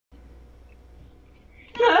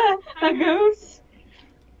A ghost?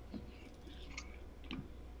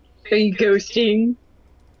 Are you ghosting?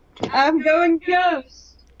 I'm going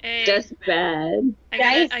ghost. Hey, That's bad.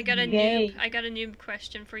 I got a Gay. noob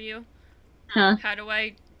question for you. Huh? How do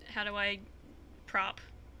I prop?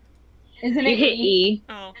 Isn't You it hit E? E.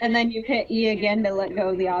 Oh, And then you hit E again to let go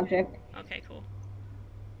of the object. okay, cool.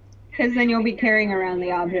 Because then you'll be carrying around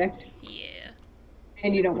the object. Yeah.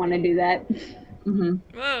 And you don't want to do that. Mm-hmm.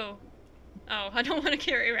 Whoa. Oh, I don't want to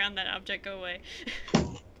carry around that object. Go away.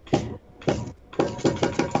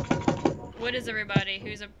 What is everybody?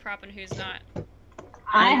 Who's a prop and who's not?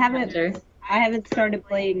 I haven't started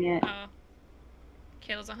playing yet. Oh.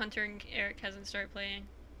 Kayla's a hunter and Eric hasn't started playing.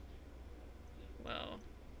 Well,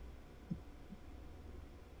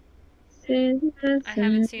 I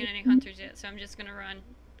haven't seen any hunters yet, so I'm just gonna run.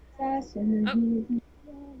 Oh.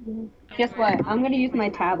 Guess what? I'm gonna use my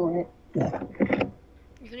tablet. You're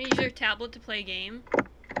gonna use your tablet to play a game?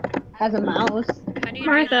 As a mouse. How do you do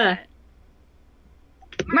Martha!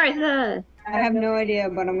 that? Martha! I have no idea,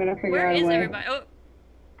 but I'm gonna figure Where out a is way. everybody? Oh!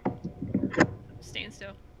 Stand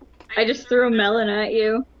still. I just threw a melon at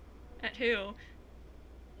you. At who?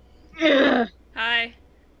 Ugh. Hi.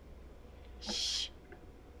 Shh.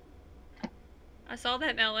 I saw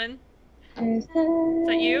that melon. Is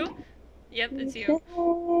that you? Yep, it's you.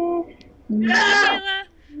 Hi, Kayla!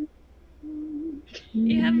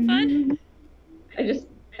 You having fun?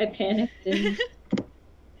 I panicked and...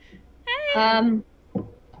 Hey!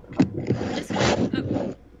 Just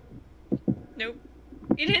oh. Nope.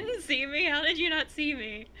 You didn't see me? How did you not see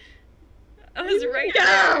me? I was right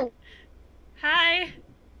there. Hi.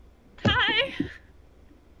 Hi.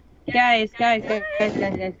 Guys. Hello.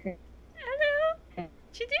 What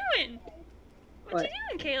you doing? What you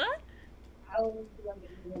doing, Kayla?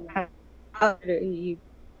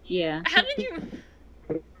 Yeah. How did you...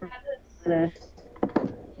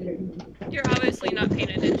 You're obviously not paying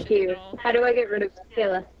attention at all. How do I get rid of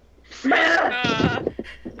Kayla? You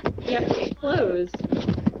have to close.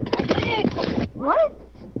 What?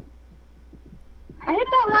 I hit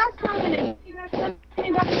that last time and it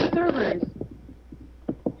came back to the servers.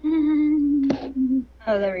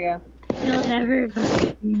 Oh, there we go. You'll never...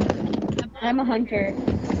 I'm a hunter.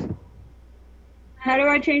 How do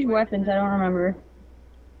I change weapons? I don't remember.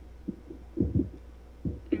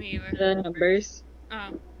 Me either. The numbers.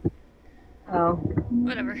 Oh, Oh.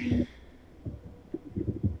 whatever.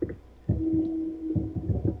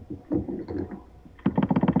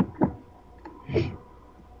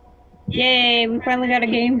 Yay, we finally got a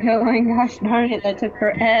game going. Gosh darn it, that took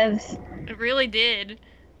forever. It really did.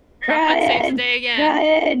 Prophet saves the day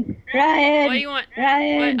again. Ryan! What do you want?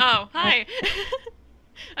 Ryan! What? Oh, hi.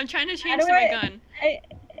 I'm trying to change to my gun.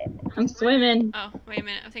 I'm swimming. Oh, wait a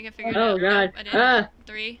minute. I think I figured it Oh out. god. Nope, I didn't.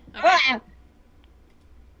 3. Okay. Ah!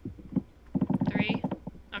 3.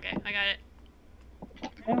 Okay, I got it.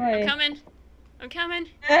 How do I'm I... coming. I'm coming.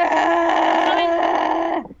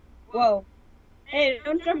 Ah! Whoa. Hey,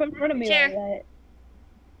 don't jump in front of me Chair. like that.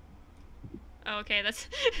 Oh, okay, that's...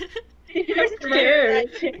 You're scared.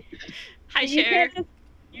 Hi, Cher.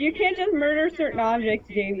 You can't just murder certain objects,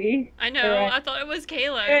 Jamie. I know, Alright. I thought it was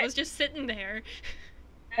Kayla. It was just sitting there.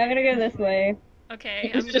 I'm gonna go this way.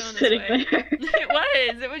 Okay, It's I'm just going this sitting way.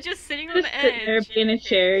 there. It was just sitting on Just the sitting there edge. in a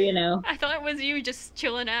chair, you know. I thought it was you just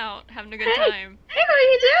chilling out, having a good Hey. time. Hey, what are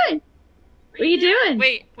you doing? What are you doing?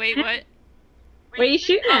 Wait, what? What are you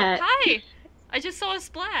shooting Oh, at? hi! I just saw a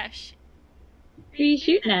splash. Who are you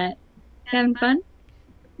shooting at? Having fun?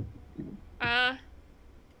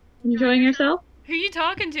 Enjoying yourself? Who are you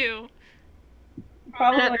talking to?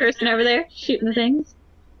 That person over there shooting the things?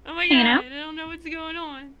 Oh my Hanging god, out? I don't know what's going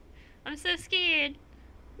on. I'm so scared.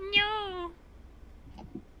 No.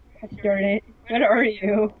 Gosh darn it. What are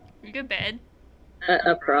you? You go bed.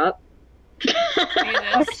 A prop?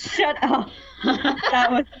 Oh, shut up. That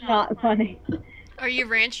was not funny. Are you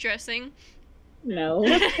ranch dressing? No.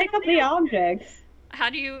 Just pick up the objects. How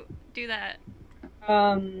do you do that?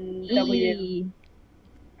 W. E.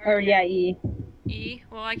 Or, yeah, E. E?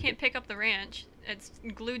 Well, I can't pick up the ranch. It's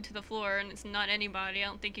glued to the floor and it's not anybody. I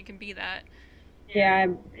don't think you can be that. Yeah,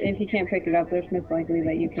 if you can't pick it up, there's most likely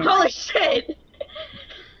that you can. Holy shit!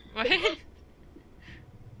 What?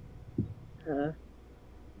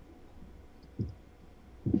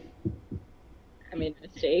 I made a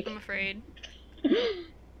mistake. I'm afraid.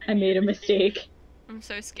 I made a mistake. I'm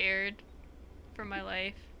so scared for my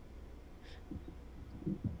life.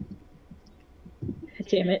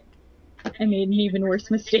 Damn it. I made an even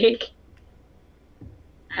worse mistake.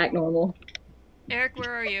 Act normal. Eric,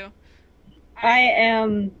 where are you? I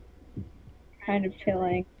am kind of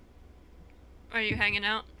chilling, Are you hanging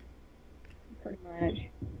out? pretty much.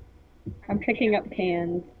 I'm picking up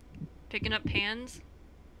cans, Picking up pans?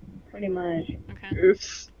 pretty much. Okay.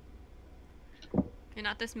 Oops. You're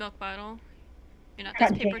not this milk bottle. You're not this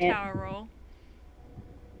God paper dang it. towel roll.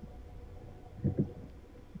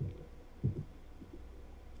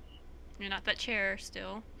 You're not that chair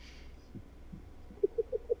still.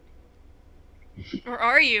 Or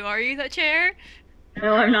are you? Are you that chair?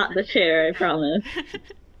 No, I'm not the chair, I promise.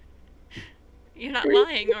 You're not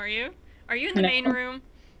lying, are you? Are you in the No. main room?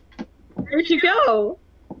 Where'd you go?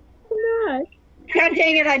 Come back. God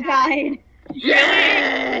dang it, I died!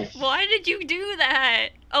 Yes! Why did you do that?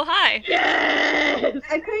 Oh, hi. Yes!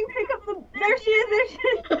 I couldn't pick up the. There she is, there she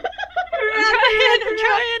is!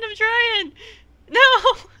 I'm trying. No!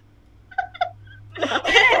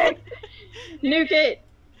 Nuke it!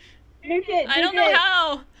 Nuke it, I don't nuke know it.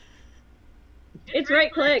 how. It's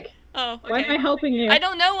right click. Oh, okay. Why am I helping you? I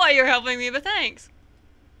don't know why you're helping me, but thanks.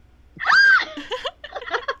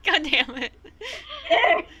 God damn it.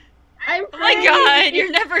 I'm Oh my god, you're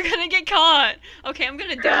never gonna get caught. Okay, I'm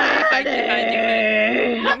gonna die if I do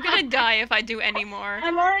it. I'm gonna die if I do any more.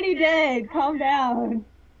 I'm already dead, calm down.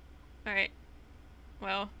 Alright.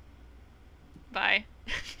 Well. Bye.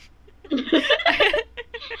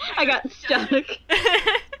 I got stuck.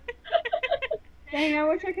 Dang, I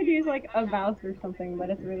wish I could use like a mouse or something, but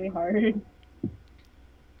it's really hard.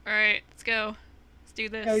 Alright, let's go. Let's do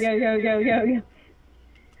this. Go, go, go, go, go, go.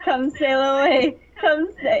 Come sail away. Come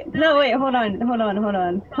sail. No, wait, hold on.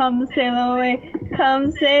 Come sail away.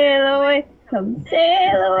 Come sail away. Come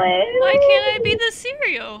sail away. Why can't I be the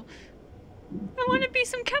cereal? I want to be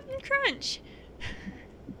some Captain Crunch.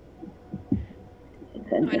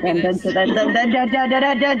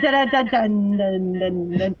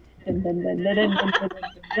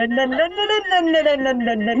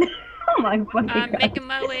 Oh my fucking I'm god. making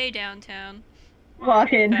my way downtown.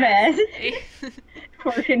 Walking fast. Fast.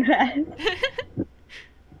 Working fast.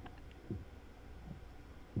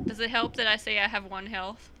 Does it help that I say I have 1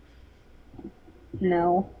 health?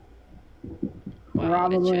 No. Well,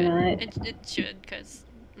 Probably it should. not. It should, because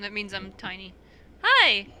that means I'm tiny.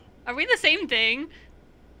 Hi! Are we the same thing?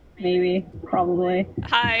 Maybe. Probably.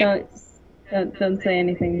 Hi. Don't say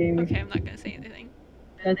anything, Jamie. Okay, I'm not gonna say anything.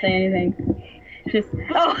 Don't say anything. Just.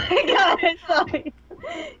 Oh my god, I'm sorry.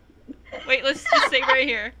 Wait, let's just stay right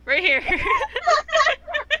here. Right here.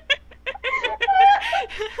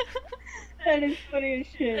 That is funny as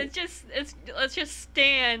shit. Let's just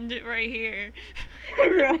stand right here.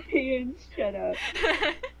 Ryan, shut up.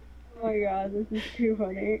 Oh my god, this is too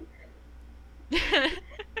funny.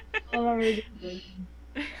 I'll never do this.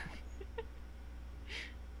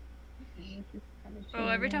 Oh,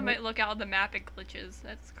 every time I look out the map it glitches.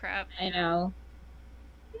 That's crap. I know.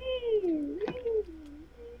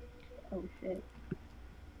 Oh shit.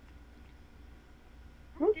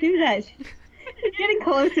 Don't do that. It's getting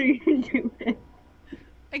closer, you can do it.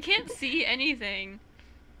 I can't see anything.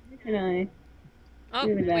 Can I? Oh,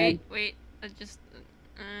 Really wait. I just.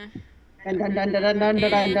 Dun, dun, dun, dun, dun, dun,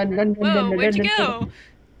 dun, dun, dun, Whoa, dun, where'd you dun, go?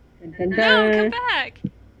 dun, dun, No, dun. come back.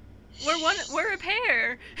 We're a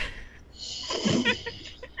pair.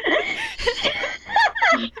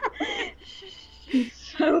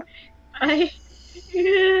 So, Wait,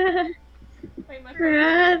 my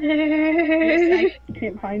brother,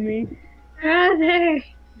 Can't find me. brother.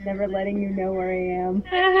 Never letting you know where I am.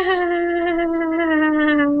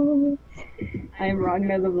 I am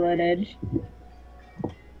Ragnar the Blood Edge.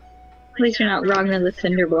 At least you're not wrong on the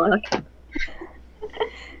cinder block.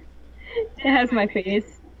 It has my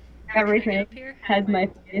face. Everything up here? has my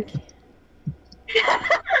face.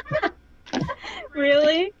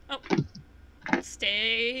 Really? Oh.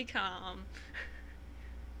 Stay calm.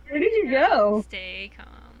 Where did you go? Stay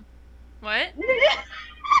calm. What?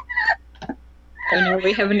 Oh no,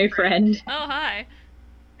 we have a new friend. Oh, hi.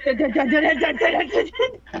 Oh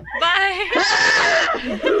Bye.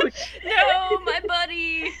 No, my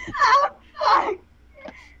buddy. fuck!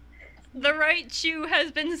 The right shoe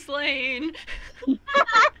has been slain.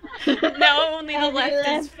 Now only the left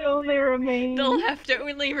is. only remains. The left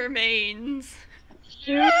only remains.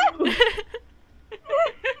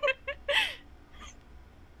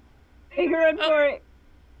 Make a run for it.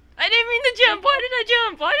 I didn't mean to jump. Why did I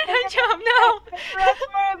jump? Why did I jump? No. Run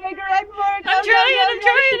for it. Make a run for it. I'm trying.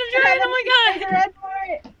 Oh my god. Make a run for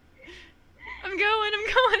it. I'm going.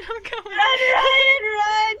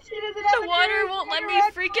 Run. She doesn't have The a water choice. won't let Make a me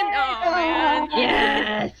run freaking. for it. Oh man.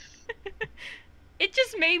 Yes. It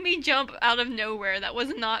just made me jump out of nowhere. That was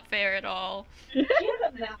not fair at all. She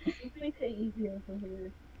has a map. This makes it easier for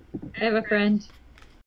her. I have a friend.